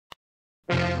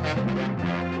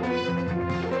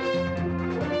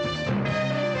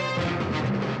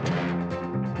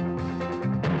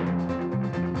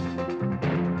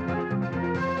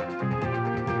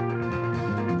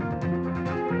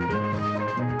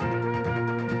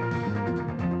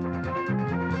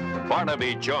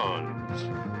Barnaby Jones,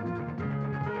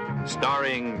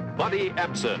 starring Buddy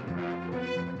Epson.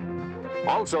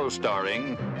 Also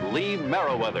starring Lee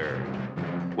Merriweather,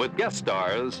 with guest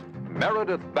stars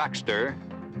Meredith Baxter,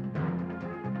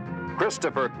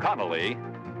 Christopher Connolly,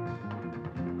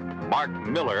 Mark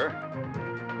Miller,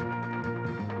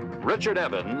 Richard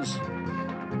Evans,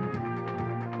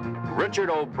 Richard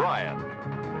O'Brien.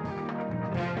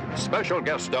 Special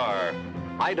guest star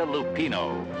Ida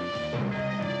Lupino.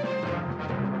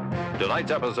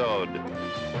 Tonight's episode,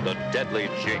 The Deadly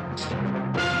Jinx.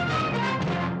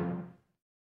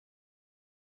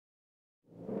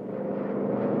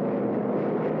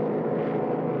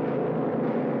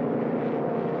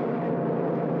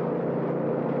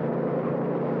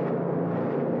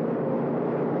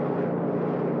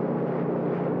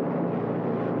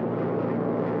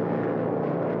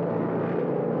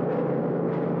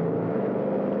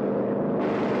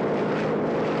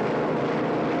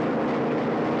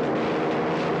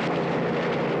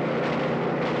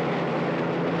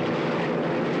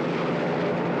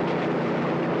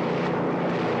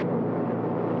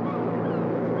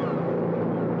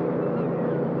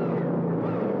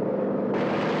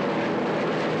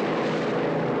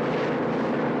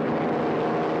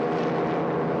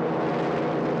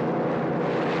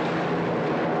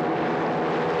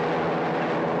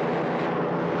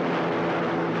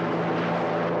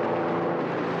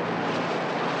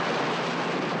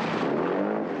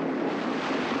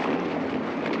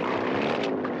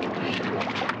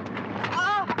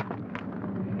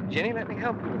 Jenny, let me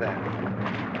help you with that.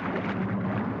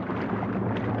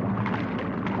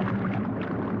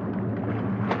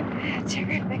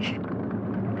 Terrific.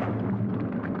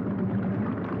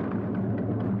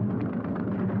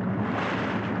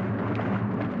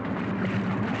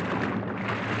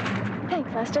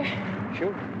 Thanks, Lester.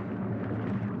 Sure.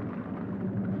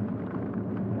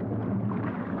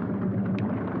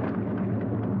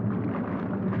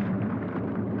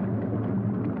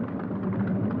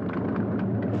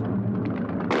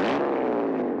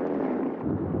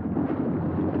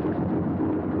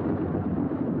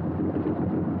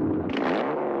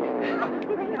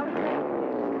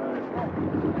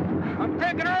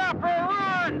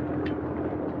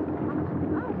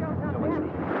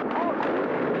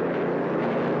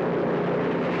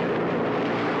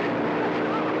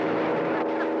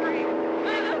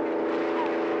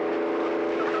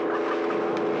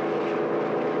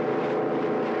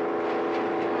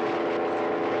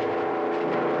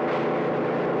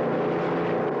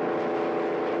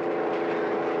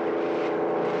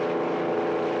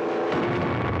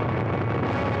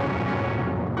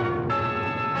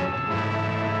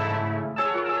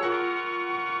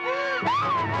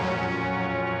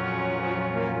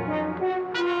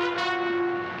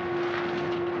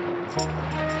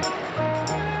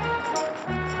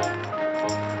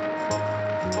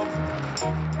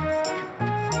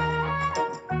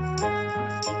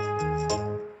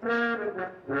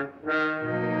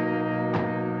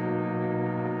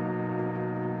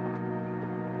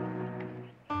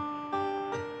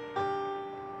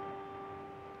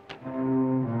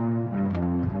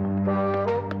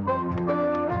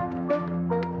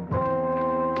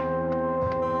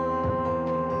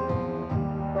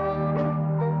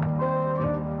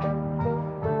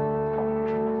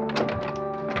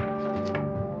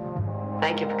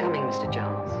 Thank you for coming, Mr.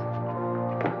 Jones.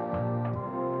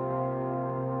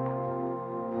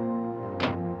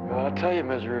 Well, I'll tell you,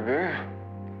 Ms. Revere,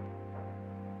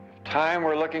 if time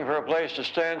were looking for a place to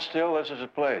stand still, this is the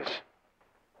place.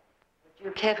 Would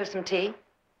you care for some tea?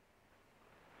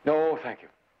 No, thank you.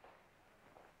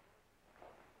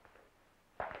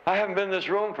 I haven't been in this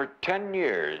room for 10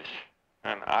 years,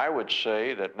 and I would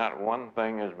say that not one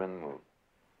thing has been moved.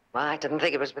 Well, I didn't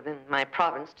think it was within my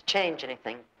province to change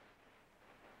anything.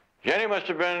 Jenny must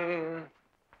have been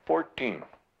 14.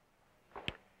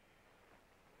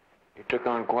 You took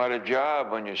on quite a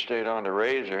job when you stayed on to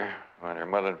raise her when her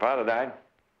mother and father died.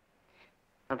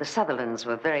 Well, the Sutherlands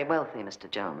were very wealthy, Mr.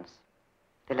 Jones.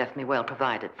 They left me well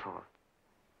provided for.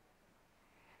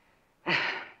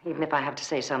 Even if I have to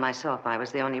say so myself, I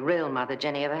was the only real mother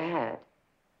Jenny ever had.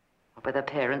 With her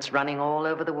parents running all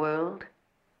over the world.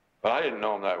 But I didn't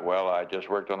know him that well. I just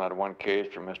worked on that one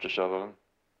case for Mr. Sutherland.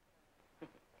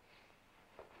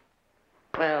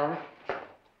 Well,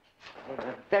 they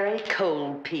were very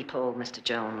cold people, Mr.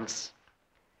 Jones.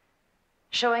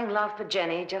 Showing love for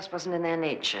Jenny just wasn't in their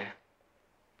nature.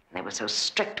 They were so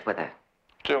strict with her.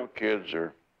 Still, kids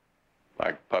are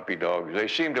like puppy dogs. They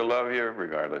seem to love you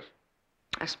regardless.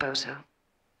 I suppose so.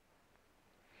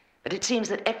 But it seems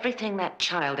that everything that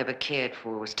child ever cared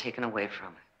for was taken away from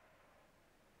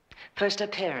her. First her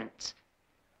parents,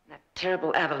 that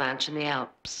terrible avalanche in the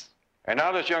Alps. And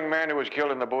now this young man who was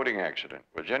killed in the boating accident.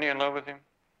 Was Jenny in love with him?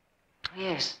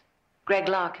 Yes, Greg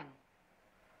Larkin.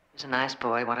 He was a nice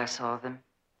boy, what I saw of him.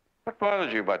 What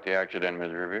bothers you about the accident,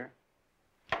 Miss Revere?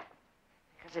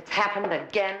 Because it's happened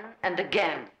again and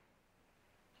again.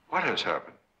 What has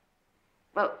happened?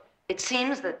 Well, it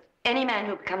seems that any man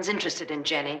who becomes interested in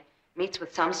Jenny meets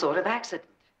with some sort of accident.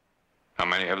 How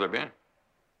many have there been?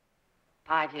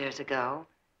 5 years ago,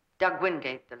 Doug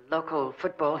Wingate, the local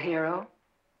football hero,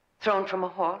 thrown from a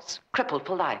horse, crippled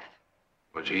for life.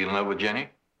 Was he in love with Jenny?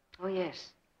 Oh,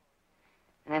 yes.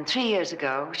 And then 3 years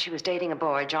ago, she was dating a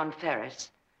boy, John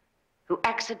Ferris, who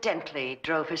accidentally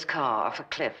drove his car off a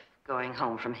cliff going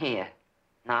home from here.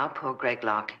 Now, poor Greg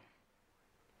Larkin.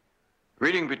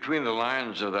 Reading between the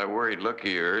lines of that worried look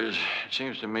of yours, it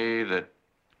seems to me that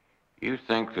you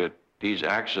think that these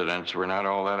accidents were not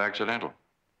all that accidental.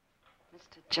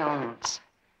 Mr. Jones,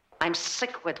 I'm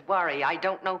sick with worry. I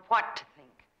don't know what to think.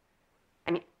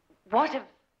 I mean, what if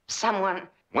someone...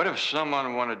 What if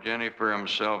someone wanted Jenny for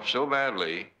himself so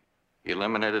badly, he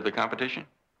eliminated the competition?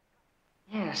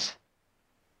 Yes.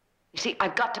 You see,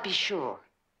 I've got to be sure.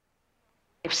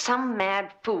 If some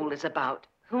mad fool is about,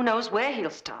 who knows where he'll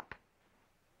stop?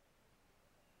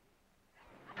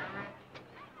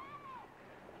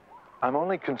 I'm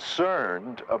only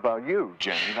concerned about you,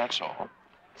 Jenny, that's all.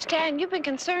 Stan, you've been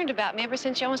concerned about me ever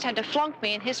since you almost had to flunk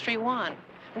me in History 1.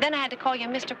 And then I had to call you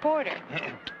Mr. Porter.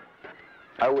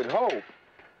 I would hope,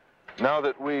 now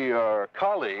that we are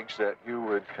colleagues, that you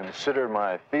would consider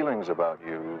my feelings about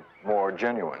you more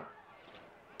genuine.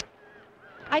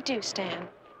 I do, Stan.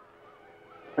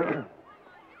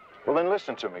 Well, then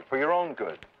listen to me, for your own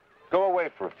good. Go away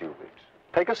for a few weeks.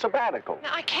 Take a sabbatical. No,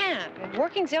 I can't.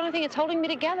 Working's the only thing that's holding me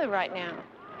together right now.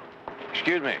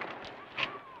 Excuse me.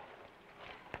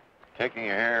 Taking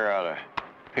your hair out of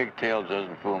pigtails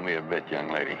doesn't fool me a bit, young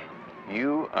lady.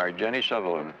 You are Jenny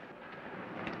Sutherland.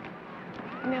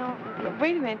 No,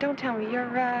 wait a minute. Don't tell me. You're,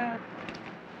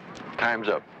 Time's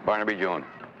up. Barnaby Jones.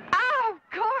 Oh,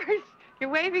 of course. Your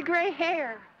wavy gray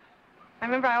hair. I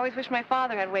remember I always wished my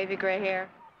father had wavy gray hair.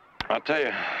 I'll tell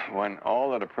you, when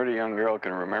all that a pretty young girl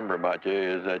can remember about you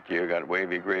is that you got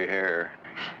wavy gray hair,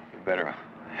 you better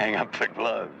hang up the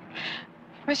gloves.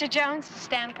 Mr. Jones,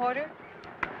 Stan Porter.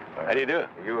 How do you do?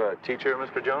 Are you a teacher,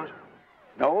 Mr. Jones?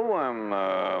 No, I'm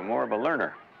more of a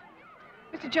learner.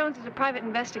 Mr. Jones is a private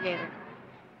investigator.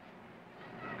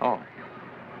 Oh.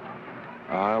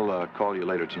 I'll call you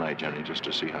later tonight, Jenny, just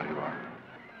to see how you are.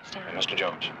 Stan. Mr.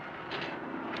 Jones.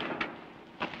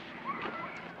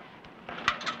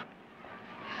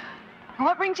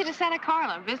 What brings you to Santa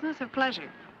Carla? Business or pleasure?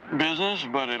 Business,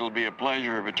 but it'll be a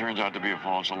pleasure if it turns out to be a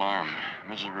false alarm.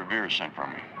 Mrs. Revere sent for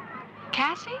me.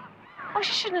 Cassie? Oh,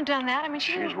 she shouldn't have done that. I mean,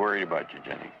 she She's didn't... worried about you,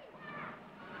 Jenny.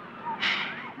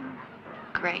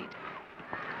 Great.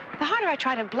 The harder I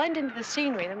try to blend into the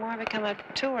scenery, the more I become a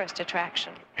tourist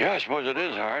attraction. Yeah, I suppose it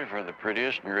is hard for the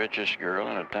prettiest and richest girl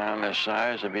in a town this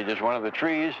size to be just one of the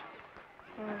trees.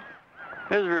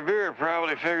 Mrs. Revere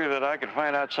probably figured that I could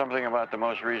find out something about the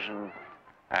most recent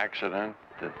accident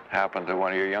that happened to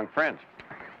one of your young friends.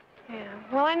 Yeah,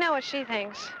 well, I know what she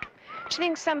thinks. She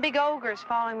thinks some big ogre's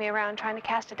following me around trying to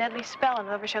cast a deadly spell on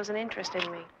whoever shows an interest in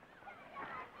me.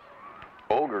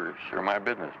 Ogres are my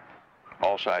business,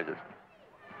 all sizes.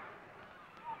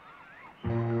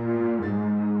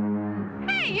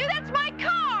 Hey, you, that's my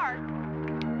car!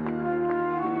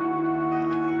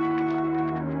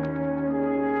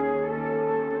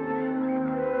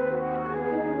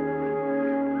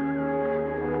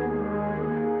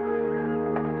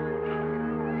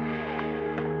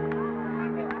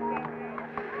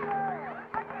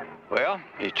 Well,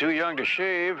 he's too young to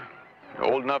shave,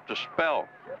 old enough to spell.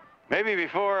 Maybe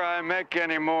before I make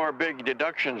any more big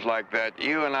deductions like that,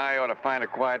 you and I ought to find a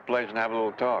quiet place and have a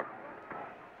little talk.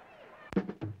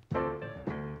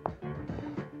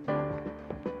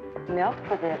 Milk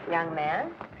for the young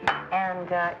man, and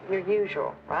your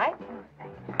usual, right?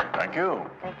 Thank you.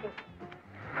 Thank you.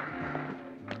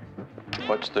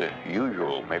 What's the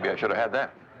usual? Maybe I should have had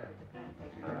that.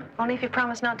 Only if you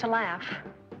promise not to laugh.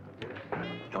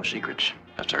 No secrets.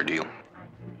 That's our deal.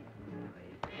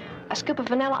 A scoop of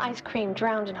vanilla ice cream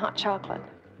drowned in hot chocolate.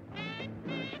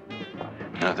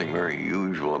 Nothing very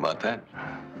usual about that.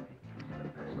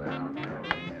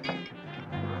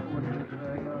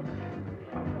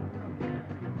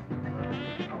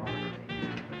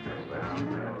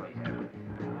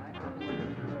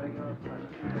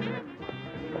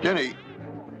 Jenny,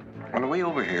 on the way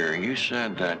over here, you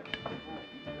said that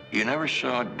you never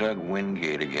saw Doug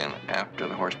Wingate again after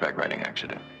the horseback riding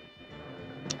accident.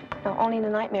 No, only in a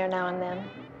nightmare now and then.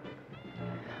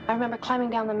 I remember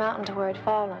climbing down the mountain to where he'd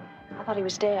fallen. I thought he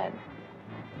was dead.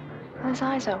 And his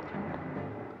eyes opened.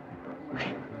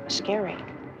 It was scary.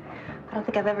 I don't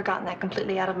think I've ever gotten that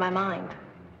completely out of my mind.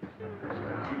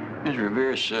 Ms.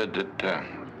 Revere said that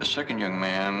the second young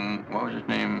man, what was his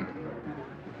name?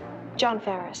 John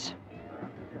Ferris.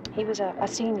 He was a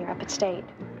senior up at State.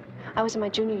 I was in my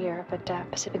junior year up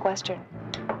at Pacific Western.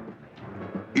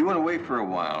 You went away for a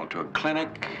while to a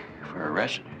clinic for a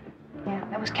rest? Yeah,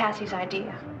 that was Cassie's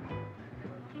idea.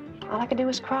 All I could do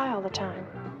was cry all the time.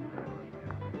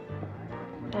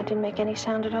 I didn't make any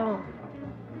sound at all.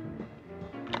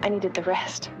 I needed the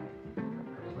rest.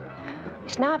 At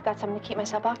least now I've got something to keep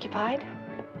myself occupied.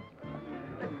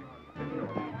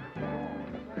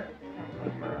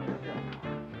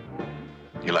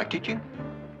 You like teaching?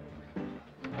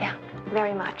 Yeah,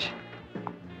 very much.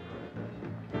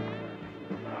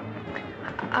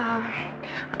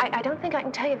 I don't think I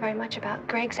can tell you very much about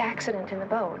Greg's accident in the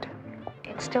boat.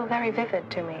 It's still very vivid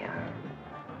to me.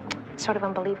 It's sort of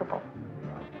unbelievable.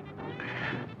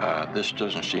 This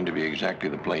doesn't seem to be exactly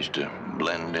the place to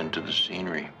blend into the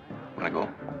scenery. Wanna go?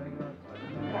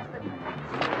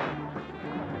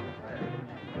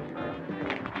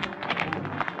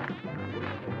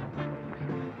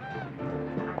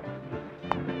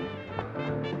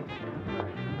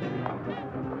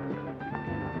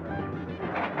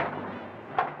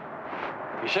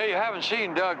 You say you haven't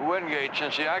seen Doug Wingate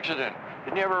since the accident.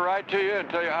 Didn't he ever write to you and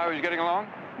tell you how he's getting along?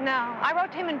 No, I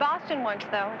wrote to him in Boston once,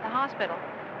 though, at the hospital.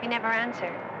 He never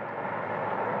answered.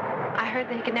 I heard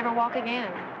that he could never walk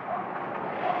again.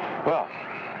 Well,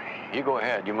 you go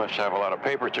ahead. You must have a lot of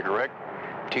papers to correct,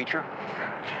 teacher.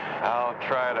 I'll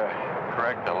try to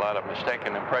correct a lot of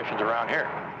mistaken impressions around here.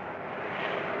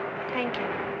 Thank you.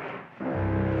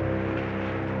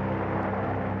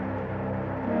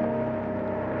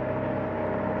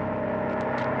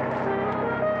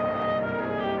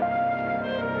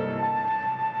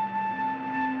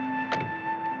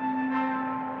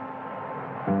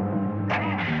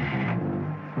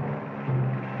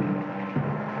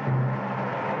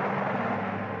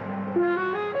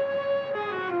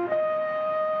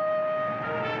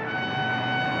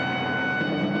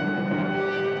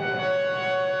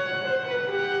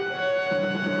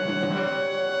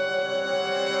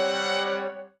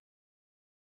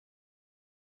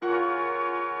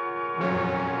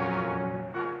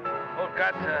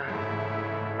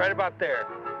 Right about there.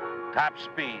 Top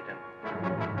speed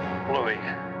and bluey.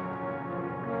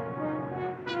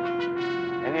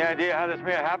 Any idea how this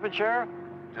may have happened, Sheriff?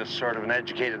 Just sort of an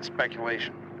educated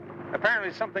speculation.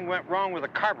 Apparently something went wrong with the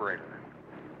carburetor.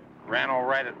 Ran all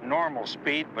right at normal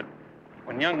speed, but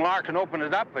when young Larkin opened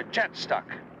it up, a jet stuck.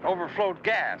 Overflowed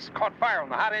gas, caught fire on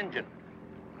the hot engine.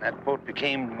 That boat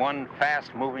became one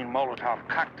fast-moving Molotov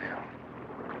cocktail.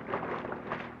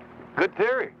 Good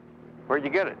theory. Where'd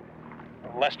you get it?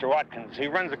 Lester Watkins. He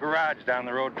runs a garage down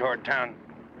the road toward town.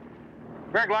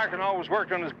 Greg Larkin always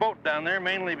worked on his boat down there,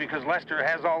 mainly because Lester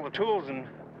has all the tools and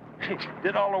he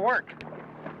did all the work.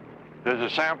 There's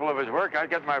a sample of his work. I'd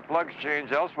get my plugs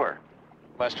changed elsewhere.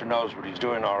 Lester knows what he's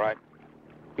doing all right.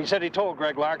 He said he told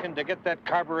Greg Larkin to get that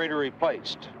carburetor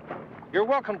replaced. You're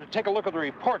welcome to take a look at the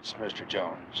reports, Mr.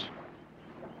 Jones.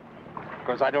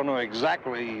 Because I don't know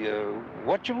exactly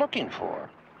what you're looking for.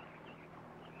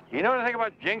 You know anything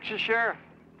about jinxes, Sheriff?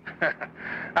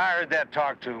 I heard that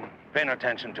talk too. Pay no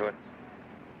attention to it.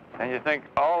 And you think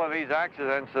all of these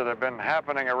accidents that have been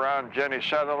happening around Jenny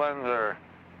Sutherland are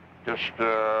just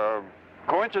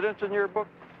coincidence in your book?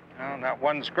 Well, not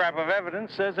one scrap of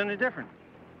evidence says any different.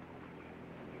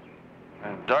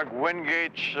 And Doug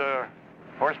Wingate's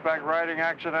horseback riding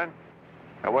accident?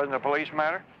 That wasn't a police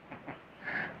matter?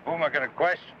 Who am I going to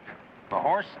question? The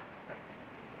horse?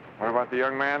 What about the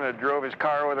young man that drove his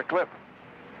car with a clip?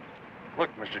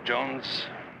 Look, Mr. Jones,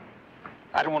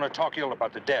 I don't want to talk ill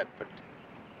about the dead, but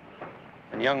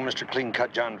when young Mr.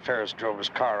 Clean-Cut John Ferris drove his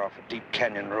car off a deep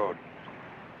canyon road,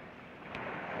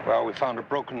 well, we found a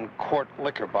broken quart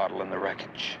liquor bottle in the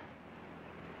wreckage.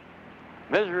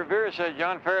 Ms. Revere said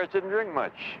John Ferris didn't drink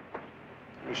much.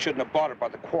 He shouldn't have bought it by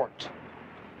the quart.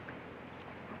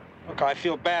 Look, I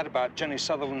feel bad about Jenny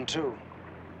Sutherland, too.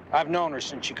 I've known her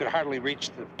since she could hardly reach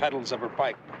the pedals of her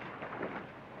bike.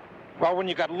 Well, when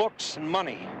you got looks and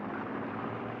money,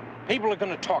 people are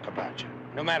going to talk about you,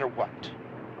 no matter what.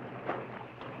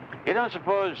 You don't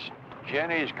suppose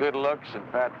Jenny's good looks and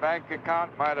fat bank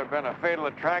account might have been a fatal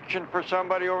attraction for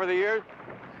somebody over the years?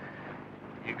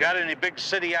 You got any big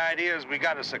city ideas? We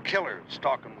got us a killer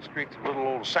stalking the streets of little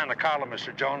old Santa Carla,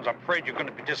 Mr. Jones. I'm afraid you're going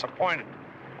to be disappointed.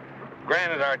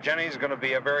 Granted, our Jenny's going to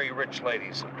be a very rich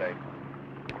lady someday.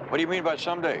 What do you mean by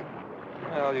someday?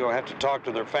 Well, you'll have to talk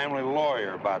to their family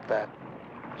lawyer about that.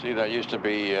 See, that used to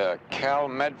be Cal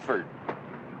Medford.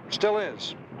 Still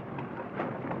is.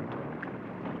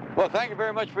 Well, thank you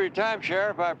very much for your time,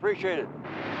 Sheriff. I appreciate it.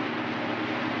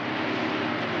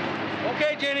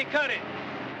 Okay, Jenny, cut it.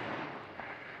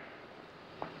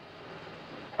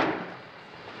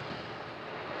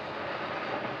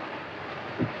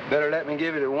 Better let me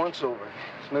give it a once-over.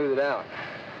 Smooth it out.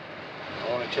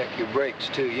 I want to check your brakes,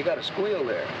 too. You got a squeal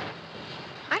there.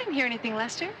 I didn't hear anything,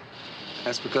 Lester.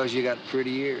 That's because you got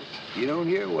pretty ears. You don't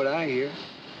hear what I hear.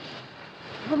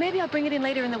 Well, maybe I'll bring it in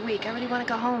later in the week. I really want to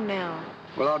go home now.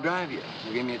 Well, I'll drive you.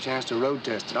 You'll give me a chance to road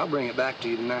test it. I'll bring it back to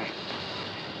you tonight.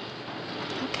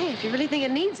 Okay, if you really think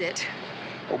it needs it.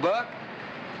 Well, Buck,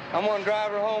 I'm gonna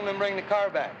drive her home and bring the car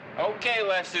back. Okay,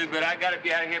 Lester, but I gotta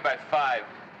be out of here by 5.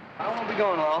 I won't be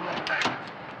going long.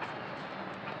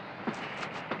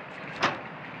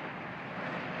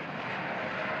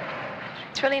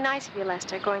 It's really nice of you,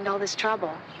 Lester, going to all this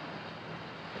trouble.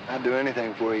 I'd do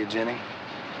anything for you, Jenny.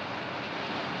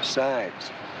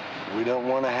 Besides, we don't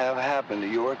want to have happen to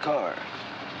your car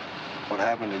what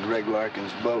happened to Greg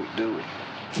Larkin's boat, do we?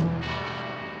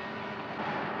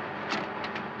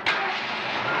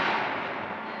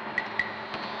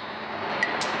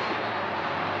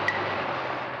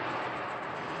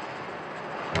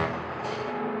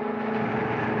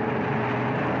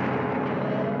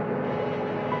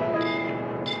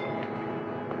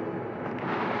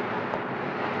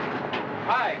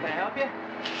 Hi, can I help you?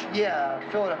 Yeah,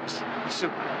 fill it up with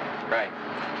soup. Right.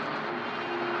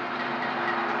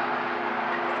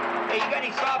 Hey, you got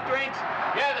any soft drinks?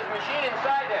 Yeah, there's a machine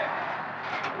inside there.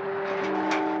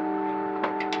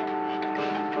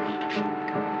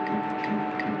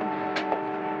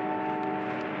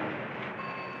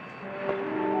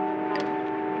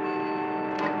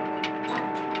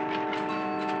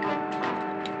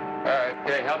 All right,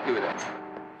 can I help you with that?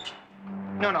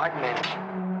 No, I can manage.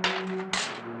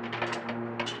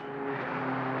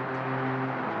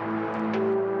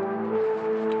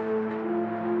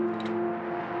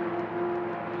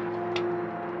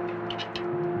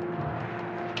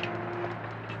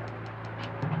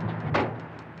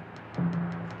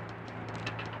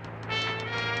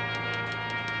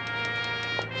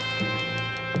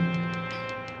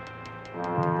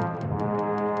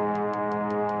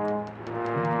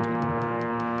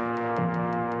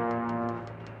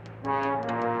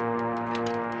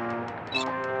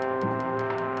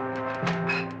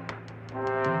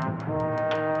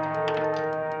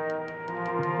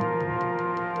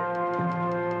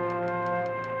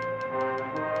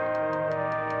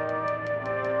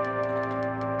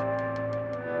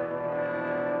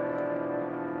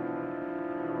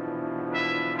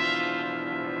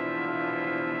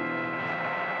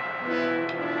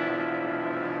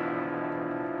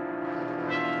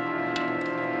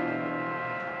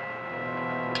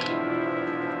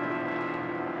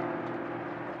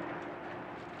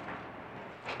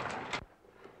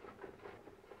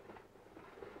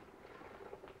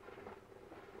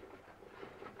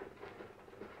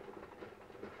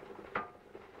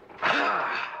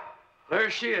 There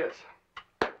she is.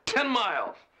 10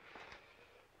 miles.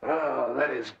 Oh, that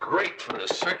is great for the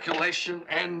circulation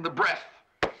and the breath.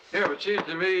 Yeah, but it seems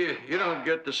to me you don't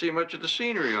get to see much of the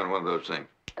scenery on one of those things.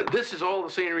 This is all the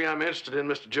scenery I'm interested in,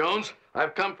 Mr. Jones.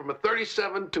 I've come from a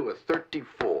 37 to a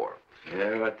 34.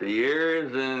 Yeah, what the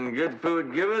years and good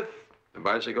food giveth, the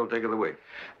bicycle taketh away.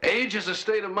 Age is a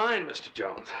state of mind, Mr.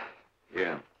 Jones.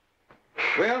 Yeah.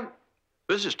 Well,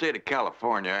 this is the state of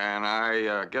California, and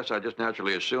I guess I just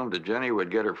naturally assumed that Jenny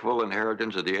would get her full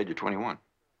inheritance at the age of 21.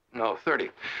 No,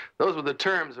 30. Those were the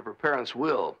terms of her parents'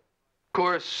 will. Of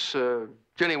course,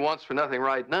 Jenny wants for nothing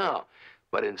right now,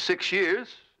 but in 6 years,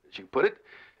 as you put it,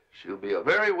 she'll be a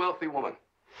very wealthy woman.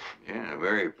 Yeah, a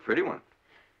very pretty one.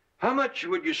 How much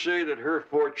would you say that her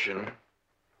fortune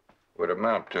would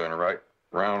amount to in right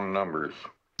round numbers?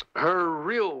 Her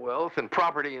real wealth in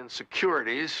property and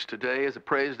securities today is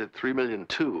appraised at $3.2 million.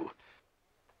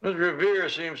 Ms. Revere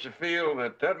seems to feel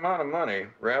that that amount of money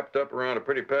wrapped up around a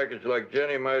pretty package like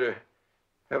Jenny might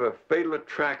have a fatal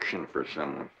attraction for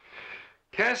someone.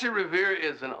 Caissie Revere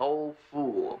is an old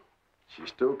fool. She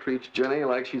still treats Jenny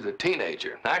like she's a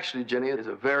teenager. Actually, Jenny is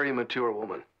a very mature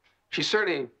woman. She's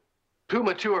certainly too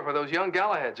mature for those young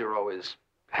Galahads who are always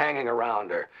hanging around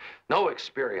her. No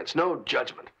experience, no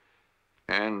judgment.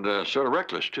 And sort of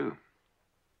reckless, too.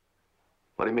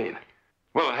 What do you mean?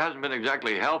 Well, it hasn't been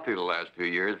exactly healthy the last few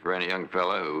years for any young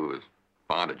fella who is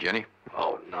fond of Jenny.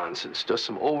 Oh, nonsense. Just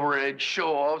some over-edged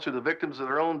show-offs who are the victims of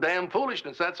their own damn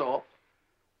foolishness, that's all.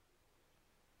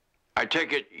 I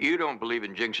take it you don't believe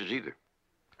in jinxes either.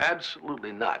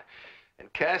 Absolutely not.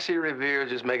 And Caissie Revere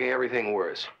is just making everything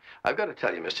worse. I've got to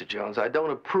tell you, Mr. Jones, I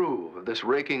don't approve of this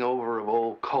raking over of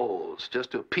old coals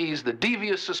just to appease the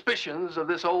devious suspicions of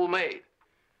this old maid.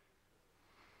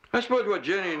 I suppose what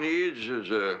Jenny needs is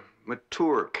a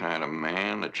mature kind of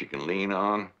man that she can lean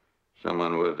on.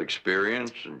 Someone with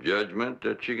experience and judgment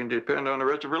that she can depend on the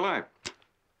rest of her life.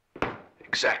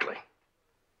 Exactly.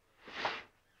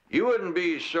 You wouldn't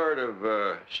be sort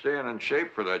of staying in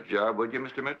shape for that job, would you,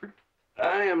 Mr. Mitford?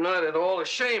 I am not at all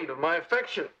ashamed of my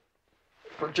affection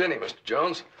for Jenny, Mr.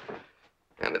 Jones.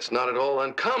 And it's not at all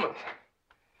uncommon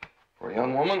for a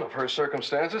young woman of her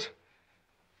circumstances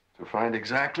to find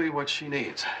exactly what she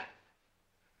needs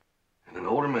in an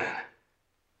older man.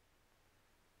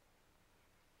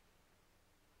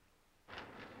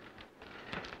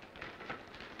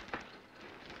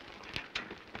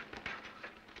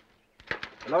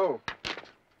 Hello.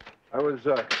 I was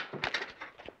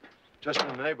just in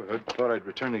the neighborhood. Thought I'd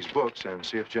return these books and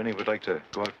see if Jenny would like to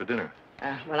go out for dinner.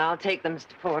 Well, I'll take them,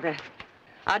 Mr. Porter.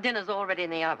 Our dinner's already in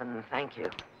the oven, thank you.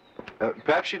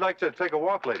 Perhaps she'd like to take a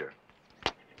walk later.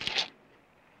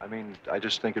 I mean, I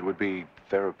just think it would be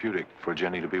therapeutic for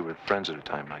Jenny to be with friends at a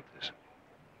time like this.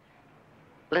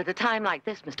 Well, at a time like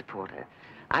this, Mr. Porter,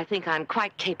 I think I'm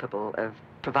quite capable of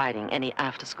providing any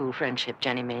after-school friendship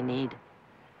Jenny may need.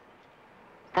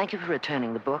 Thank you for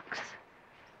returning the books.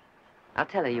 I'll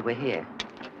tell her you were here.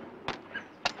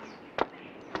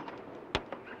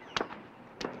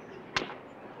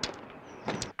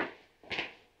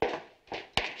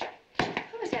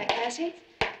 Who was that, Caissie?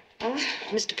 Oh,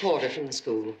 Mr. Porter from the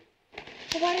school.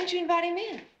 Well, why didn't you invite him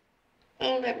in?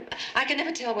 Oh, I can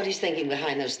never tell what he's thinking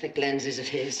behind those thick lenses of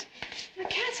his. Now,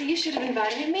 Caissie, you should have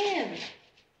invited him in.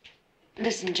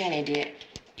 Listen, Jenny, dear,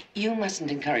 you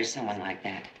mustn't encourage someone like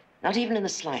that. Not even in the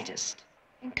slightest.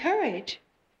 Encourage?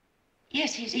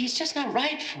 Yes, he's just not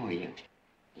right for you.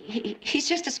 He's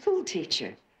just a school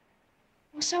teacher.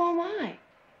 Well, so am I.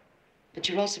 But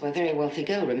you're also a very wealthy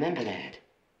girl, remember that.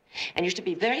 And you should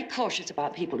be very cautious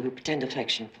about people who pretend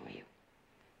affection for you.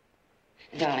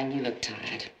 Darling, you look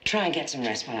tired. Try and get some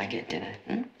rest while I get dinner,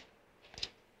 hmm?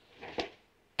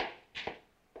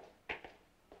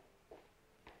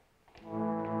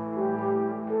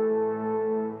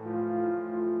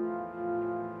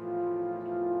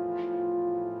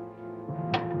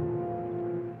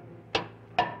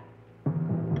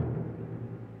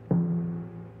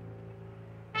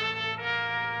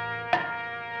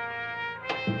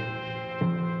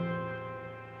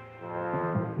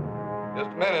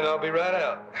 Just a minute, I'll be right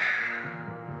out.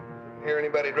 Hear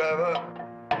anybody drive up?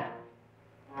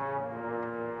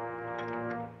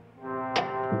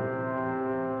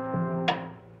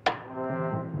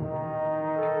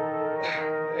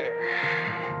 There.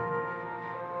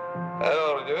 That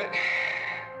ought to do it.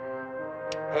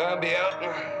 I'll be out.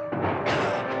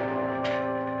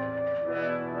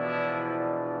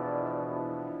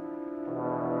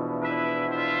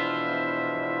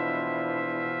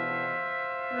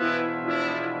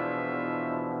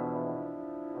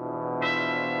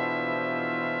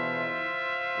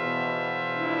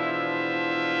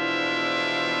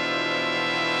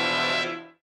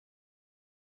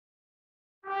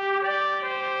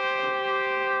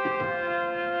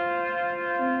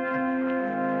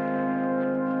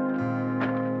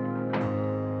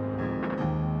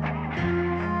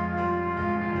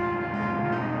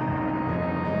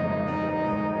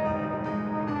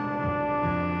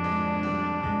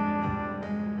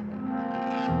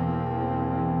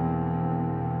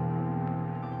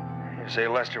 Say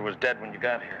Lester was dead when you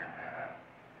got here.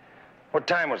 What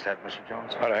time was that, Mr.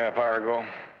 Jones? About a half hour ago.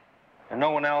 And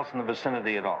no one else in the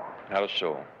vicinity at all? Not a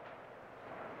soul.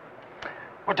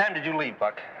 What time did you leave,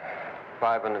 Buck?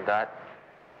 5 on the dot.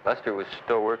 Lester was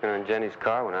still working on Jenny's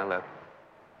car when I left.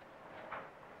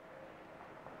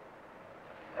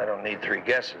 I don't need 3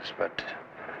 guesses, but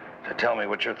to tell me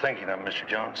what you're thinking of, Mr.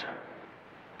 Jones.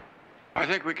 I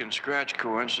think we can scratch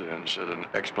coincidence as an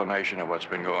explanation of what's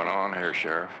been going on here,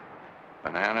 Sheriff.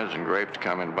 Bananas and grapes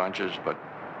come in bunches, but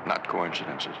not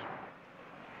coincidences.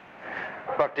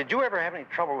 Buck, did you ever have any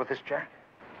trouble with this Jack?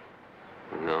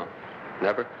 No,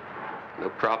 never. No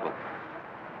problem.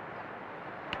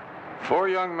 4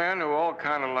 young men who all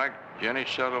kind of like Jenny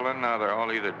Sutherland. Now they're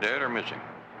all either dead or missing.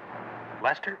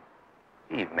 Lester?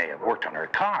 He may have worked on her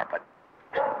car, but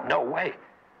no way.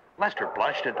 Lester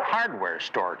blushed at hardware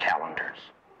store calendars.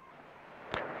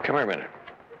 Come here a minute.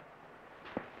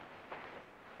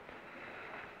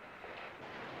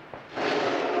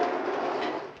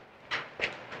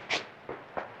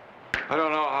 I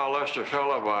don't know how Lester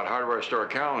felt about hardware store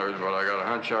calendars, but I got a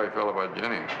hunch how he felt about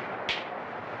Jenny.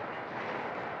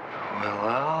 Well,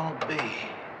 I'll be.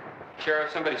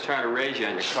 Sheriff, somebody's trying to raise you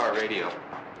on your car radio.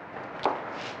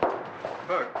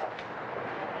 Look,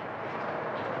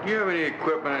 do you have any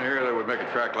equipment in here that would make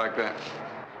a track like that?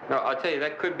 No, I'll tell you,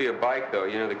 that could be a bike, though.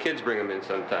 You know, the kids bring them in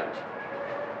sometimes.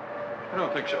 I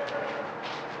don't think so.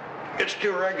 It's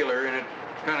too regular, and it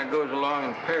kind of goes along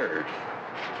in pairs.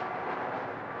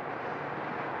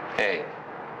 Hey,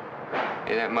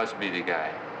 that must be the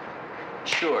guy.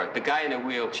 Sure, the guy in the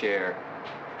wheelchair.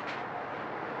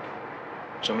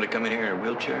 Somebody come in here in a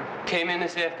wheelchair? Came in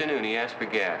this afternoon. He asked for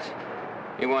gas.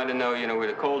 He wanted to know, you know, where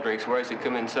the cold drinks were as he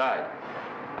come inside.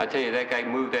 I tell you, that guy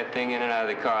moved that thing in and out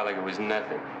of the car like it was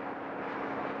nothing.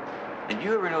 Did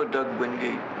you ever know Doug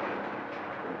Wingate?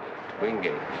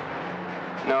 Wingate?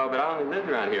 No, but I only lived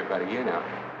around here about a year now.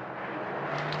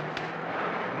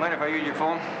 Mind if I use your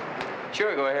phone?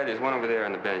 Sure, go ahead. There's one over there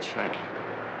on the bench. Thanks.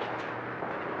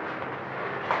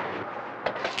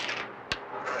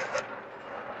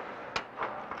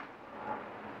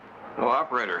 Hello,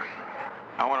 operator.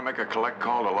 I want to make a collect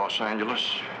call to Los Angeles.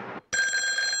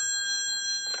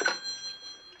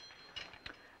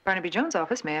 Barnaby Jones'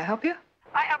 office. May I help you?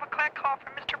 I have a collect call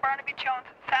from Mr. Barnaby Jones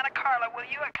in Santa Carla. Will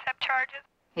you accept charges?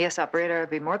 Yes, operator. I'd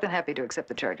be more than happy to accept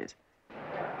the charges.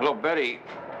 Hello, Betty.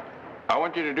 I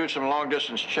want you to do some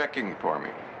long-distance checking for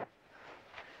me.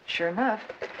 Sure enough.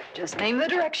 Just name the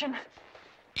direction.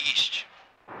 East.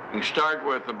 You start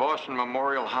with the Boston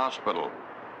Memorial Hospital.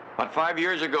 About 5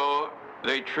 years ago,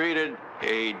 they treated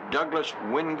a Douglas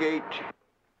Wingate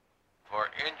for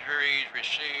injuries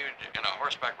received in a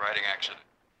horseback riding accident.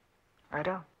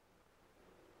 Righto.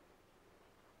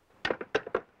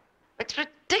 It's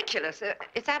ridiculous.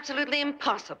 It's absolutely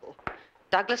impossible.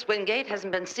 Douglas Wingate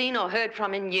hasn't been seen or heard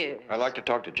from in years. I'd like to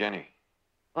talk to Jenny.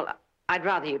 Well, I'd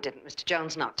rather you didn't, Mr.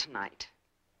 Jones, not tonight.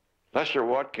 Lester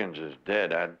Watkins is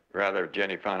dead. I'd rather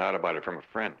Jenny found out about it from a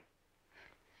friend.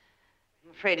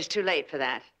 I'm afraid it's too late for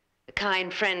that. The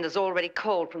kind friend has already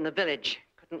called from the village.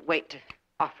 Couldn't wait to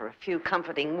offer a few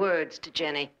comforting words to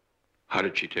Jenny. How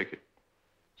did she take it?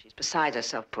 She's beside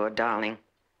herself, poor darling.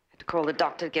 Had to call the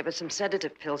doctor to give her some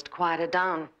sedative pills to quiet her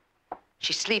down.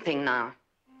 She's sleeping now.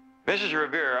 Mrs.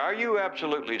 Revere, are you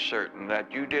absolutely certain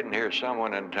that you didn't hear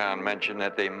someone in town mention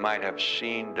that they might have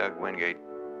seen Doug Wingate?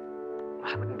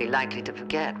 I wouldn't be likely to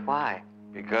forget. Why?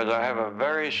 Because I have a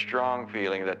very strong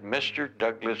feeling that Mr.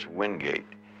 Douglas Wingate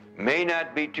may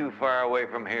not be too far away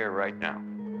from here right now.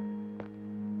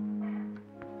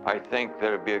 I think that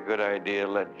it'd be a good idea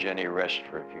to let Jenny rest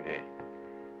for a few days.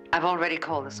 I've already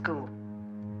called the school.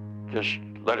 Just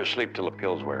let her sleep till the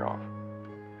pills wear off.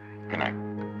 Good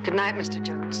night. Good night, Mr.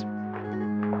 Jones.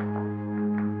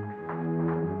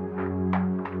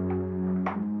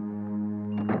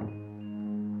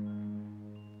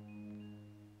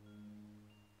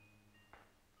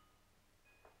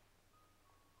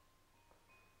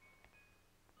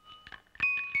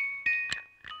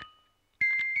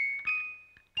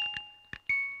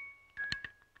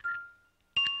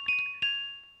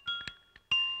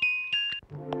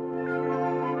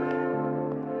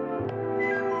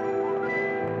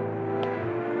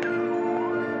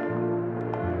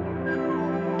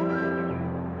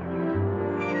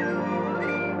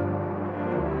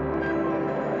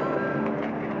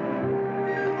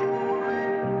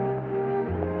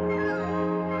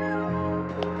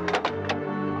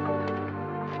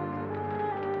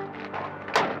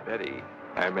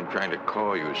 I've been trying to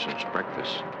call you since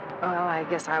breakfast. Well, I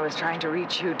guess I was trying to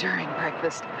reach you during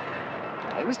breakfast.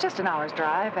 It was just an hour's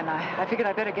drive, and I figured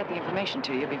I'd better get the information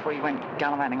to you before you went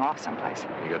gallivanting off someplace.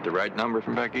 You got the right number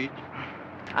from back east?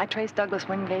 I traced Douglas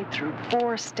Wingate through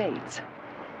 4 states.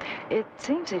 It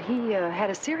seems that he had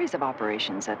a series of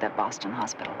operations at that Boston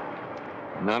hospital.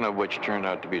 None of which turned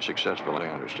out to be successful, I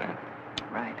understand.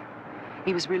 Right.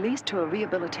 He was released to a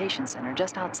rehabilitation center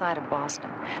just outside of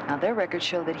Boston. Now, their records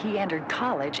show that he entered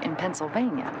college in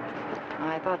Pennsylvania.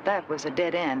 I thought that was a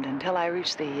dead end until I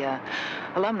reached the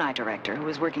alumni director, who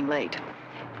was working late.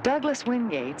 Douglas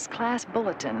Wingate's class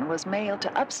bulletin was mailed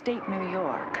to upstate New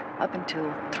York up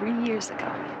until 3 years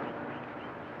ago.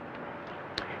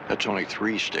 That's only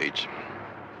 3 states.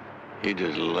 You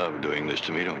just love doing this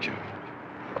to me, don't you?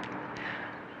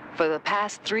 For the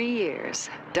past 3 years,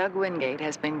 Doug Wingate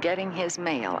has been getting his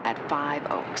mail at 5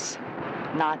 Oaks,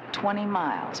 not 20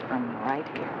 miles from right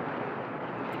here.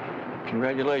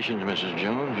 Congratulations, Mrs.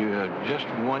 Jones. You have just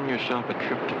won yourself a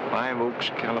trip to 5 Oaks,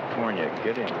 California.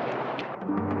 Get in.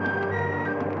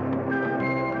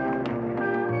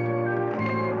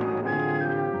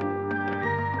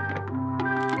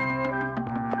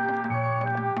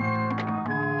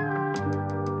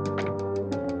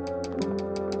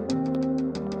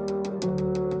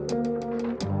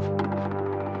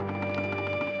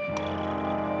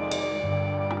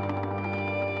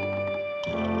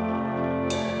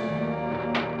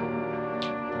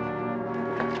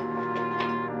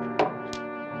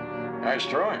 Nice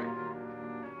throwing.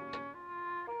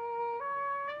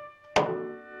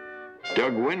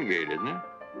 Doug Wingate, isn't it?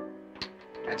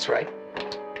 That's right.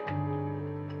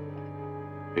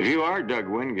 If you are Doug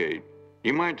Wingate,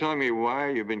 you mind telling me why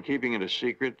you've been keeping it a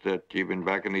secret that you've been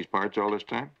back in these parts all this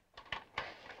time?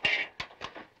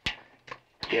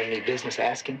 You have any business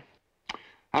asking?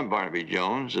 I'm Barnaby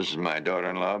Jones. This is my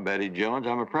daughter-in-law, Betty Jones.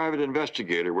 I'm a private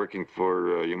investigator working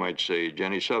for, you might say,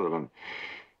 Jenny Sutherland.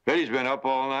 Betty's been up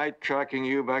all night tracking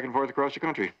you back and forth across the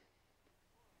country.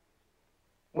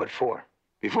 What for?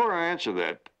 Before I answer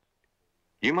that,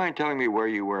 you mind telling me where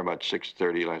you were about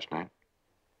 6:30 last night?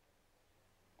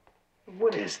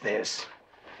 What is this?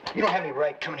 You don't have any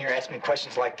right coming here asking me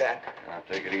questions like that. I'll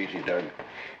take it easy, Doug.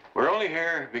 We're only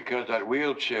here because that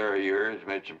wheelchair of yours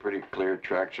made some pretty clear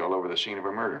tracks all over the scene of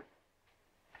a murder.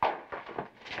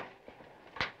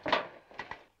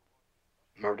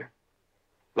 Murder?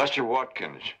 Lester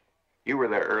Watkins, you were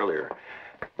there earlier.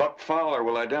 Buck Fowler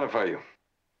will identify you.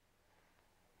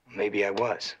 Maybe I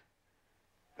was.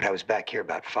 But I was back here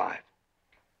about 5.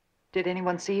 Did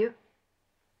anyone see you?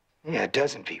 Yeah, a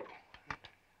dozen people.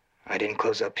 I didn't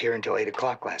close up here until 8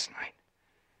 o'clock last night.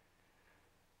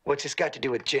 What's this got to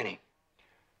do with Jenny?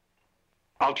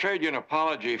 I'll trade you an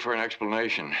apology for an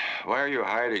explanation. Why are you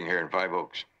hiding here in 5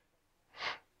 Oaks?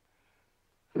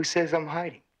 Who says I'm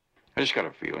hiding? I just got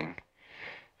a feeling.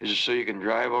 Is it so you can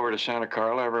drive over to Santa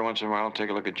Carla every once in a while and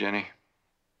take a look at Jenny?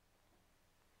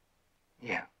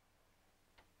 Yeah.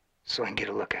 So I can get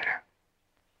a look at her.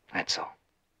 That's all.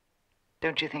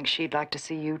 Don't you think she'd like to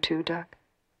see you too, Doug?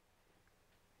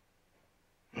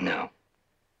 No.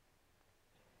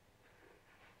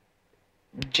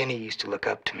 Jenny used to look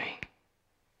up to me.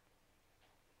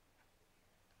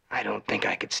 I don't think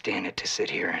I could stand it to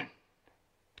sit here and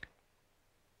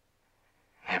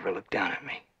have her look down at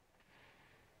me.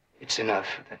 It's enough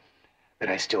that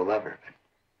I still love her, but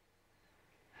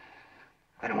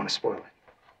I don't want to spoil it.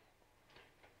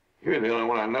 You're the only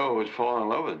one I know who's fallen in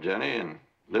love with Jenny and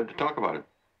lived to talk about it.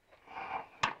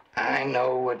 I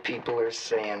know what people are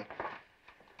saying,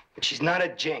 but she's not a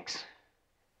jinx.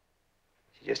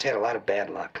 She just had a lot of bad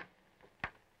luck.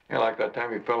 Yeah, like that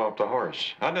time you fell off the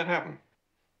horse. How'd that happen?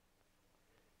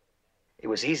 It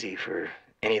was easy for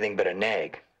anything but a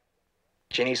nag.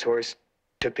 Jenny's horse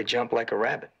took the jump like a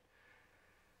rabbit.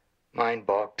 Mine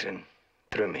balked and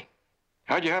threw me.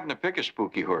 How'd you happen to pick a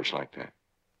spooky horse like that?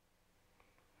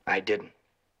 I didn't.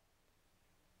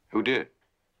 Who did?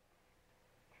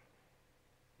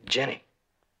 Jenny.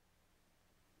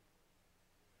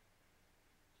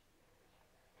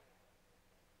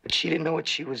 But she didn't know what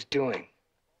she was doing.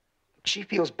 She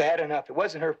feels bad enough. It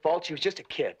wasn't her fault. She was just a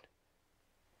kid.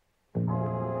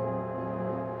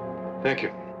 Thank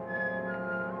you.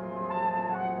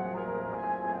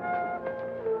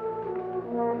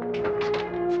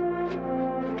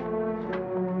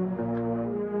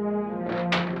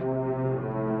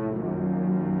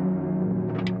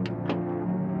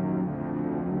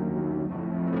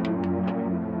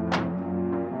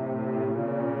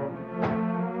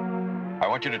 I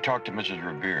want you to talk to Mrs.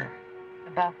 Revere.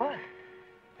 About what?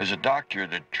 There's a doctor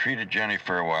that treated Jenny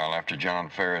for a while after John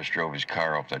Ferris drove his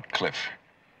car off that cliff.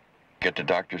 Get the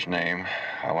doctor's name.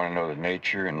 I want to know the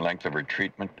nature and length of her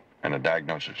treatment and a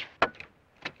diagnosis.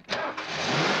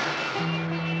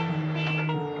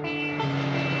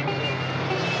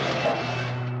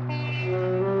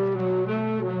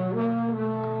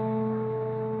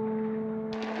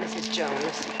 Mrs.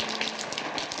 Jones,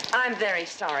 I'm very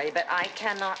sorry, but I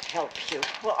cannot help you.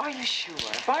 Well, are you sure?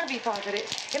 Barnaby thought that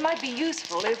it might be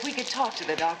useful if we could talk to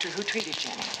the doctor who treated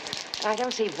Jenny. I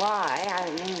don't see why. I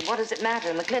mean, what does it matter?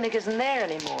 And the clinic isn't there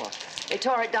anymore. They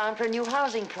tore it down for a new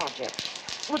housing project.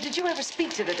 Well, did you ever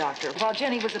speak to the doctor while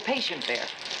Jenny was a patient there?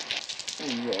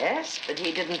 Yes, but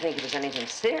he didn't think it was anything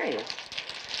serious.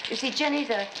 You see,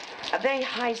 Jenny's a very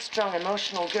high-strung,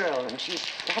 emotional girl, and she's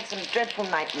had some dreadful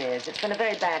nightmares. It's been a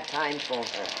very bad time for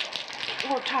her.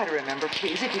 Well, try to remember,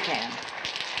 please, if you can.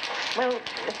 Well,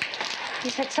 he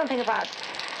said something about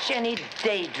Jenny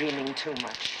daydreaming too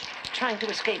much, trying to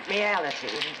escape reality,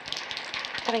 and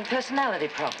having personality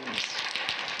problems.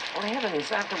 Oh,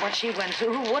 heavens, after what she went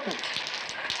through, who wouldn't?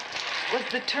 Was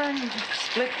the term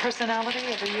split personality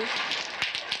ever used?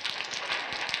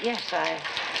 Yes,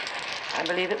 I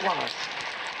believe it was.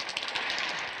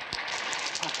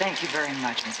 Well, thank you very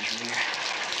much, Mrs. Revere.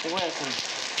 You're welcome.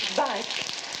 Bye.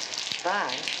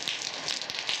 Bye.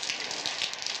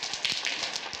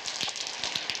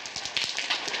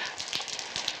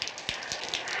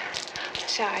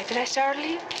 Sorry, did I startle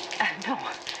you? No.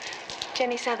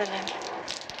 Jenny Sutherland.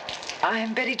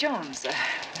 I'm Betty Jones,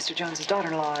 Mr. Jones's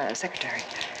daughter-in-law, secretary.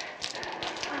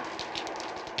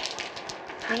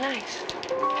 How nice.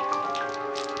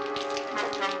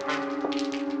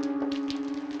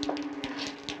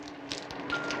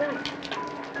 Good.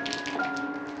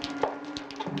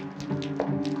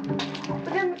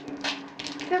 But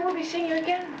then we'll be seeing you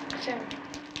again soon.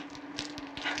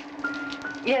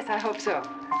 Yes, I hope so.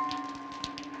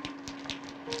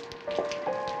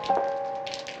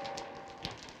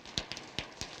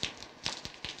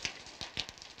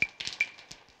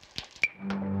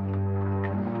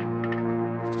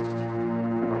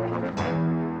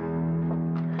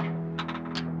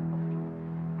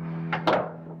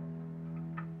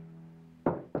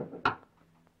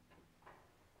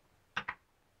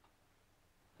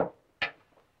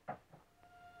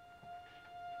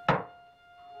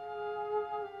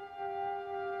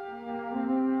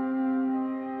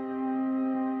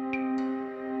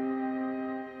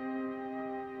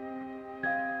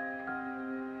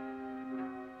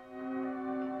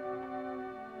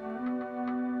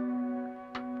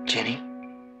 Jenny?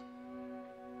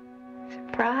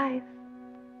 Surprise.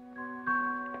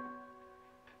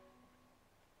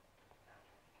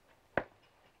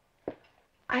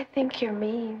 I think you're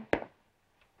mean.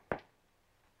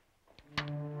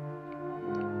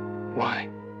 Why?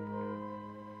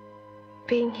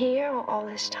 Being here all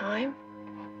this time.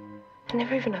 And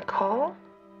never even a call.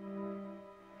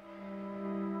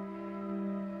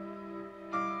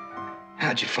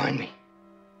 How'd you find me?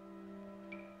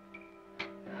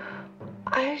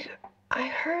 I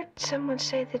heard someone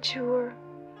say that you were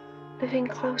living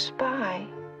close by.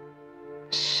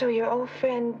 So your old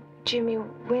friend Jimmy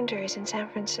Winter is in San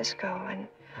Francisco, and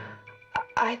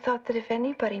I thought that if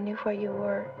anybody knew where you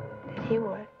were, that he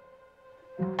would.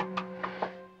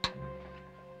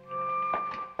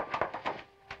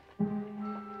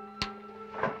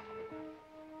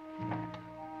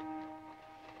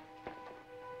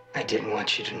 I didn't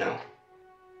want you to know.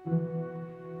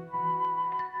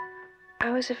 I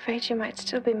was afraid you might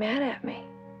still be mad at me.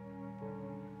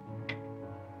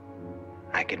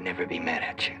 I could never be mad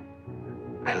at you.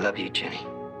 I love you, Jenny.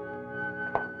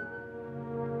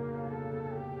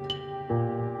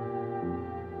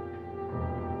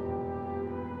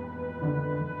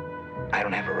 I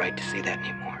don't have a right to say that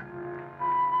anymore.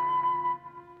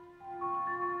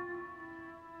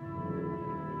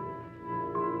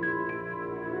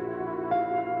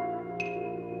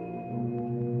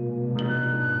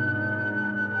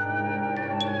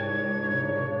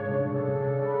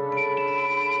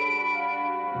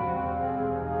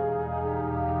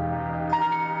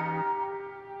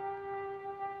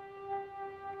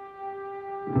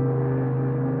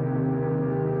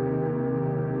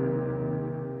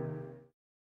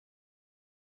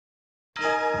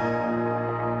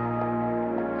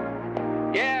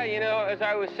 As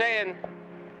I was saying,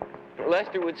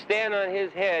 Lester would stand on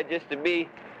his head just to be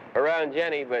around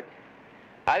Jenny, but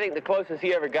I think the closest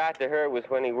he ever got to her was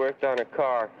when he worked on a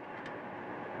car.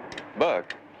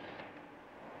 Buck,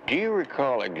 do you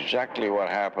recall exactly what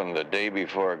happened the day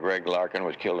before Greg Larkin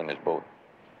was killed in his boat?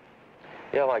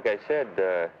 Yeah, like I said,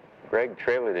 Greg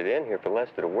trailered it in here for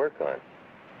Lester to work on.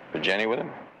 Was Jenny with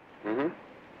him? Mm-hmm.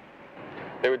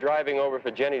 They were driving over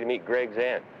for Jenny to meet Greg's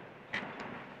aunt.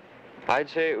 I'd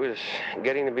say it was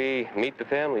getting to be meet the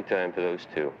family time for those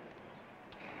two.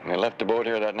 And they left the boat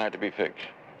here that night to be fixed.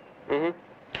 Mm-hmm.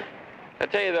 I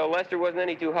tell you, though, Lester wasn't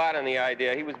any too hot on the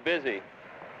idea. He was busy.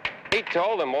 He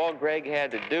told him all Greg had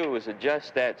to do was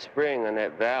adjust that spring on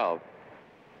that valve.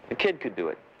 The kid could do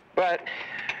it. But,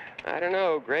 I don't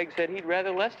know, Greg said he'd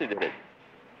rather Lester did it.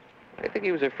 I think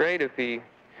he was afraid if he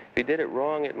did it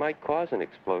wrong, it might cause an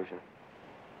explosion.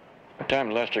 What time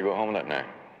did Lester go home that night?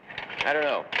 I don't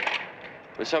know.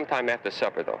 It was sometime after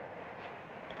supper, though.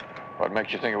 What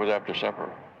makes you think it was after supper?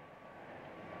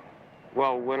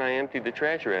 Well, when I emptied the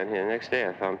trash around here the next day,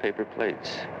 I found paper plates,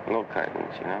 milk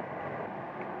cartons, you know.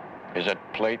 Is that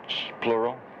plates,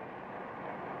 plural?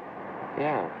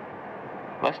 Yeah.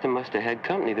 Lester must have had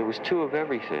company. There was two of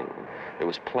everything. There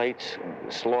was plates,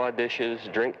 slaw dishes,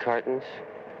 drink cartons.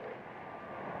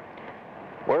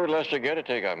 Where would Lester get a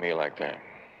takeout meal like that?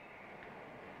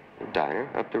 A diner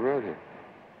up the road here.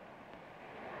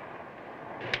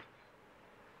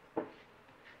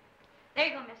 There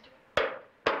you go, mister.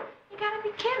 You gotta be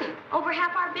kidding. Over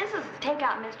half our business is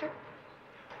takeout, mister.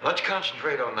 Let's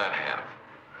concentrate on that half.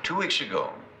 2 weeks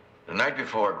ago, the night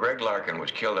before Greg Larkin was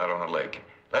killed out on the lake,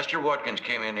 Lester Watkins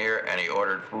came in here and he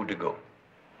ordered food to go.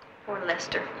 Poor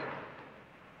Lester.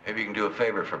 Maybe you can do a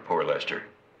favor for poor Lester.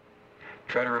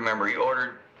 Try to remember he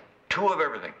ordered 2 of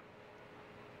everything.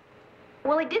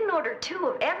 Well, he didn't order 2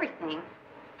 of everything.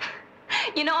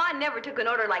 You know, I never took an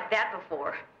order like that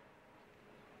before.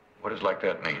 What does like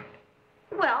that mean?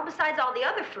 Well, besides all the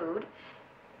other food,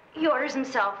 he orders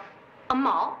himself a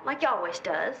malt, like he always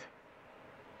does.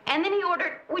 And then he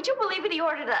ordered, would you believe it, he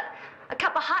ordered a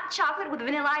cup of hot chocolate with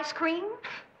vanilla ice cream.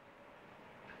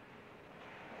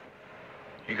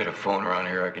 You got a phone around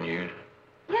here I can use?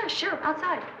 Yeah, sure,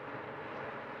 outside.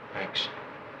 Thanks.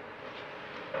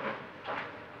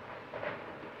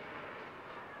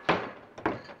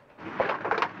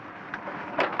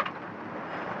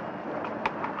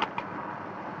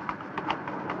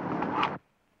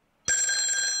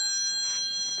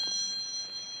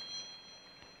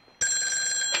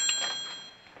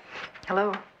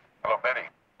 Hello? Hello, Betty.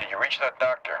 Did you reach that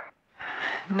doctor?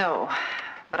 No,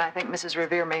 but I think Mrs.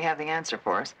 Revere may have the answer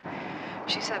for us.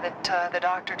 She said that the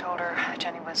doctor told her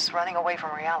Jenny was running away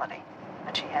from reality,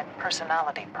 and she had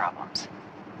personality problems.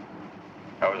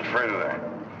 I was afraid of that.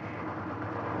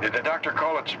 Did the doctor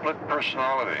call it split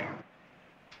personality?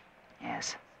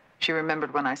 Yes. She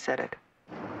remembered when I said it.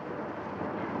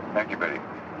 Thank you, Betty.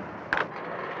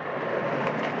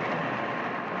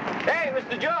 Hey,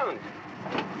 Mr. Jones!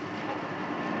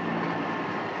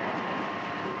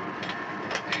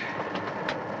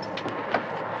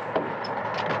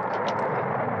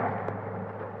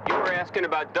 You were asking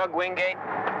about Doug Wingate?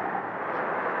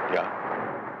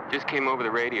 Yeah. Just came over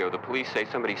the radio. The police say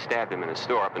somebody stabbed him in a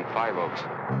store up in Five Oaks.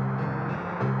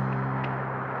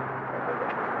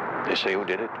 They say who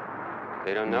did it?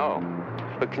 They don't know.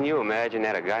 But can you imagine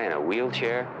that, a guy in a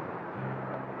wheelchair?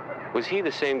 Was he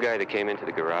the same guy that came into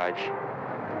the garage?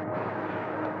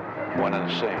 One and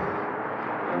the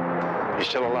same. You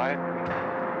still alive?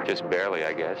 Just barely,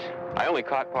 I guess. I only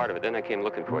caught part of it, then I came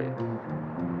looking for you.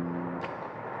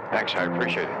 Thanks, I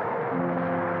appreciate it.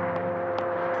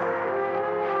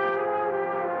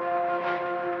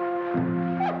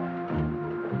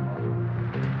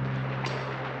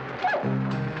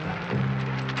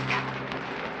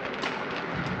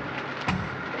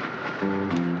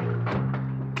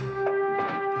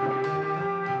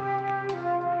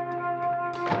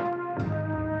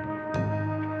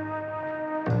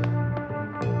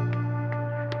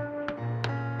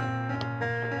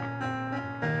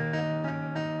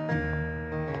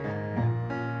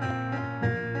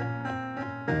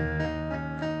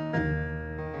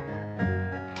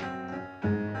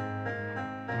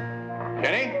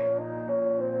 Jenny?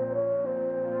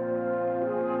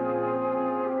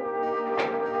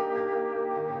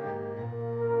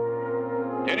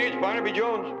 Jenny, it's Barnaby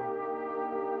Jones.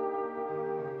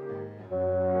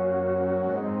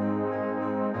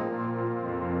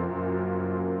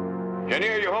 Jenny,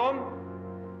 are you home?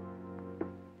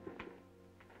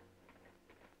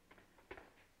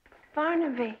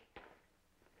 Barnaby.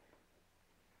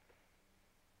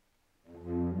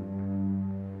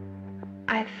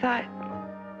 I thought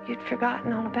you'd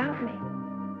forgotten all about me.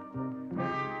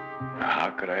 How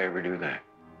could I ever do that?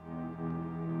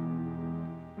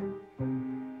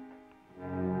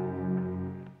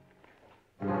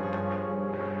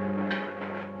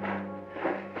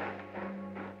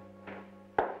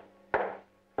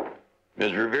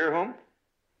 Ms. Revere home?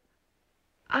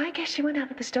 I guess she went out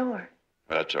to the store.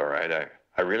 That's all right.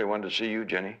 I really wanted to see you,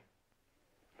 Jenny.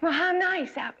 Well, how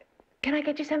nice. Can I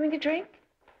get you something to drink?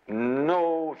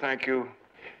 No, thank you.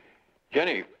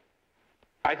 Jenny,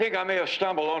 I think I may have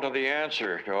stumbled onto the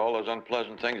answer to all those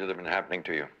unpleasant things that have been happening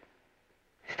to you.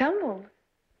 Stumbled?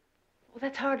 Well,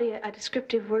 that's hardly a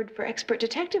descriptive word for expert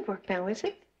detective work now, is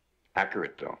it?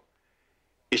 Accurate, though.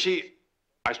 You see,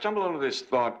 I stumbled onto this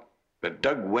thought that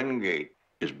Doug Wingate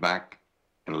is back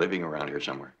and living around here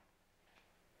somewhere.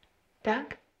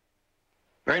 Doug?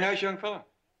 Very nice young fellow.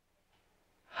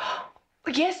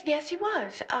 Yes, he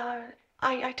was.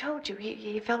 I told you,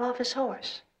 he fell off his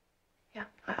horse. Yeah,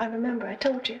 I remember, I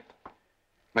told you.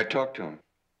 I talked to him.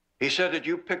 He said that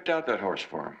you picked out that horse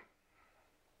for him.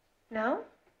 No?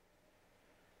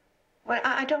 Well,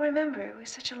 I don't remember. It was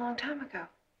such a long time ago.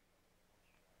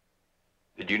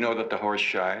 Did you know that the horse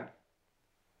shied?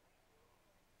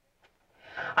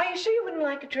 Are you sure you wouldn't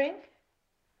like a drink?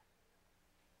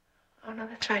 Oh, no,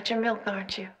 that's right. You're milk,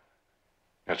 aren't you?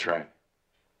 That's right.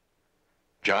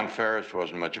 John Ferris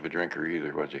wasn't much of a drinker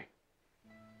either, was he?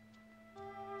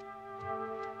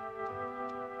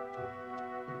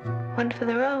 One for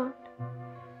the road.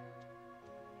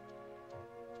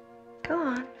 Go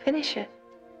on, finish it.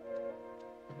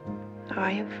 Or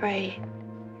are you afraid?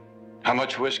 How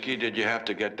much whiskey did you have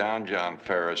to get down John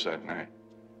Ferris that night?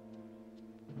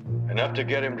 Enough to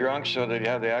get him drunk so that he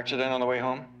had the accident on the way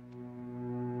home?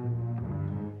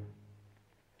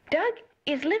 Doug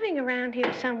is living around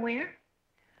here somewhere.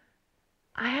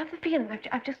 I have the feeling.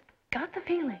 I've just got the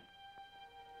feeling.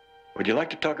 Would you like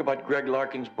to talk about Greg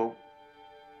Larkin's boat?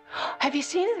 Have you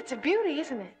seen it? It's a beauty,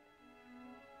 isn't it?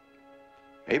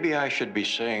 Maybe I should be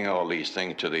saying all these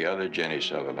things to the other Jenny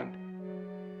Sutherland.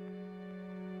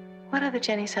 What other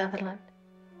Jenny Sutherland?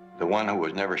 The one who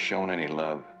was never shown any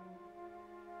love.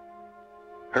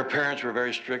 Her parents were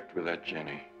very strict with that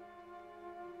Jenny.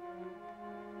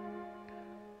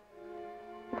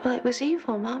 Well, it was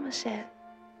evil, Mama said.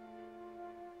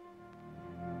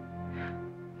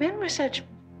 Men were such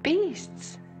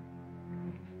beasts.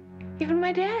 Even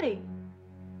my daddy.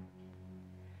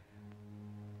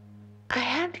 I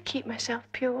had to keep myself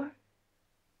pure.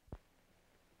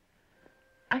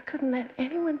 I couldn't let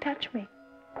anyone touch me.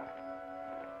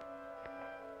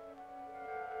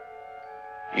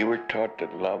 You were taught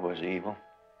that love was evil?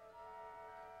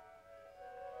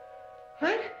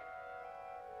 What?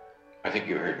 I think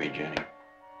you heard me, Jenny.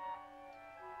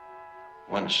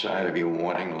 One side of you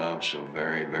wanting love so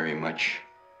very, very much,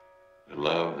 the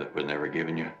love that was never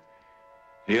given you.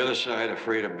 The other side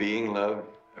afraid of being loved,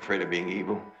 afraid of being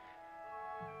evil.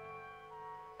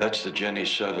 That's the Jenny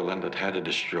Sutherland that had to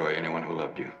destroy anyone who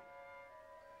loved you.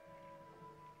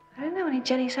 I don't know any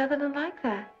Jenny Sutherland like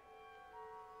that.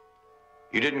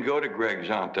 You didn't go to Greg's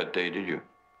aunt that day, did you?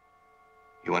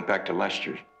 You went back to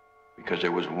Lester's because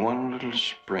there was one little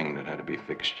spring that had to be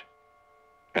fixed.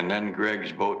 And then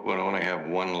Greg's boat would only have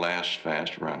one last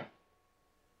fast run.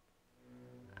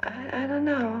 I don't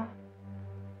know.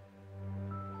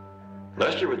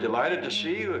 Lester was delighted to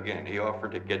see you again. He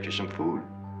offered to get you some food.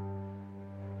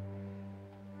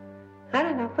 I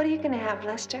don't know. What are you going to have,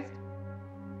 Lester?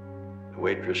 The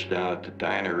waitress down at the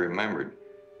diner remembered.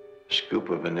 A scoop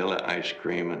of vanilla ice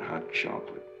cream and hot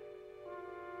chocolate.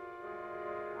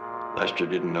 Lester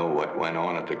didn't know what went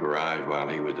on at the garage while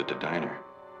he was at the diner.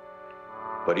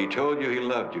 But he told you he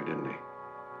loved you, didn't he?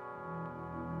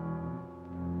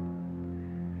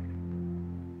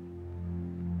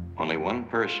 Only one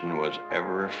person was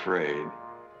ever afraid,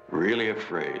 really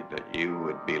afraid, that you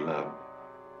would be loved.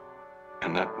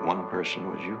 And that one person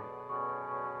was you.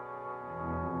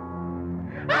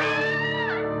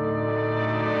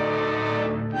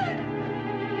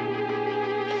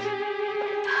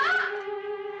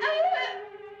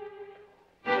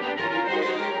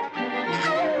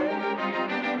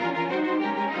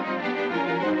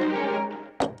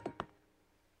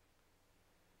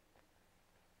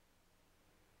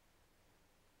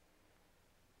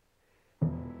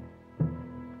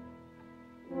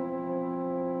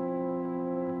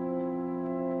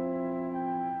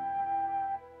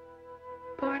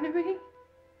 Barnaby?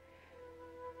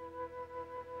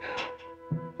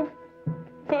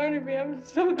 Barnaby, I'm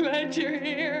so glad you're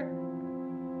here.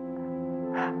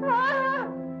 Ah!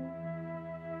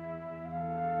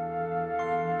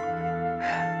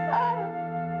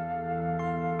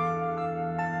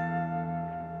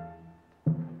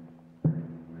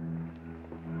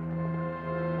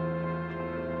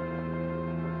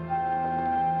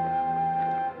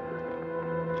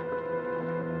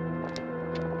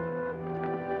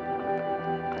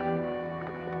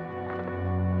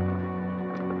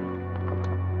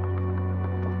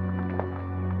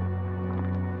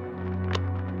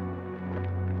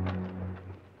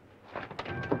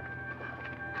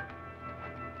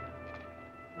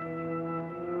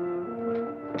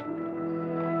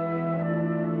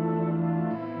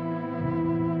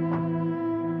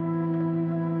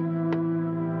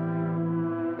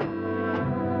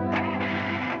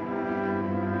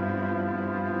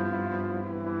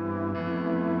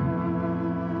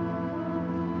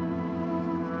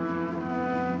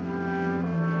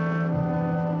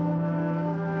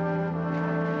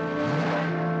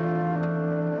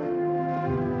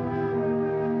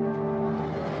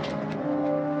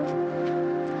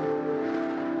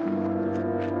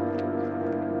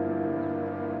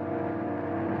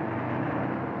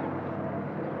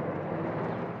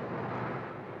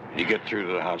 You get through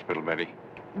to the hospital, Betty?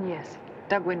 Yes.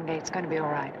 Doug Wingate's going to be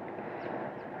all right.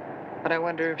 But I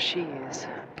wonder if she is.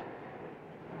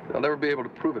 They'll never be able to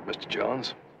prove it, Mr.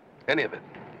 Jones. Any of it.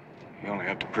 You only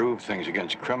have to prove things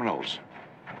against criminals.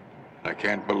 I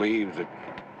can't believe that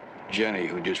Jenny,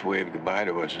 who just waved goodbye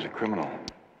to us, is a criminal.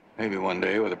 Maybe one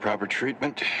day, with the proper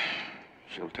treatment,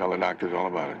 she'll tell the doctors all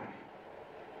about it.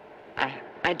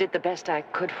 I did the best I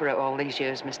could for her all these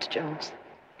years, Mr. Jones.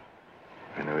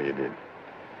 I know you did.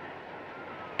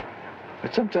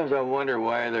 But sometimes I wonder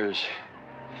why there's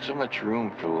so much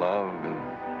room for love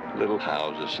in little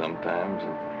houses sometimes,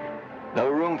 and no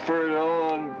room for it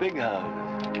all in big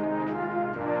houses.